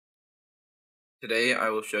Today I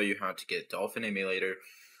will show you how to get Dolphin Emulator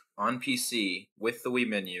on PC with the Wii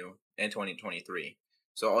menu in 2023.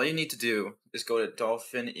 So all you need to do is go to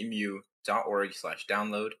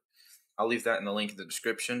dolphinemu.org/download. I'll leave that in the link in the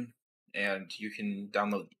description, and you can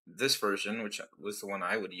download this version, which was the one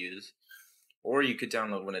I would use, or you could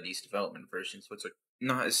download one of these development versions, which are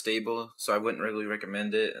not as stable, so I wouldn't really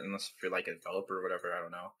recommend it unless if you're like a developer or whatever. I don't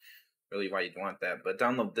know really why you'd want that, but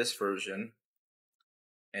download this version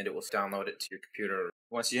and it will download it to your computer.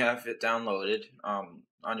 Once you have it downloaded on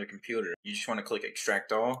your computer, you just want to click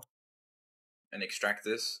extract all and extract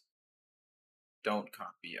this. Don't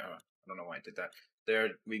copy. I don't know why I did that.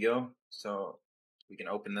 There we go. So we can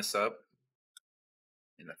open this up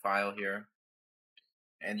in the file here,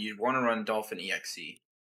 and you want to run Dolphin exe,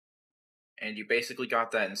 and you basically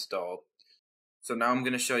got that installed. So now I'm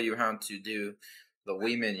going to show you how to do the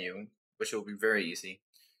Wii menu, which will be very easy.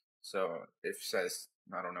 So if it says,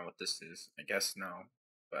 I don't know what this is, I guess no,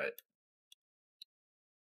 but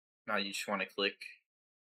now you just want to click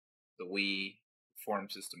the Wii form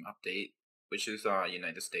system update, which is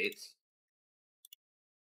United States,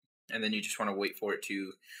 and then you just want to wait for it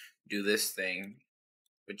to do this thing,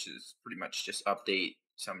 which is pretty much just update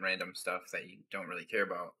some random stuff that you don't really care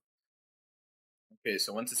about. Okay,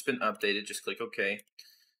 so once it's been updated, just click OK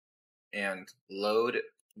and load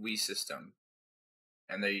Wii system,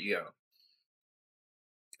 and there you go.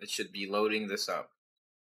 It should be loading this up.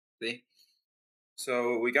 See?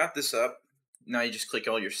 So we got this up. Now you just click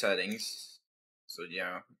all your settings. So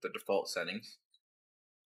yeah, the default settings.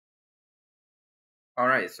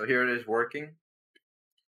 Alright, so here it is working.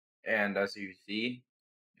 And as you see,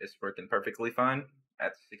 it's working perfectly fine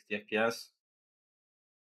at 60 FPS.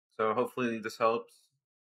 So hopefully this helps.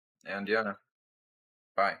 And yeah,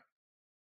 bye.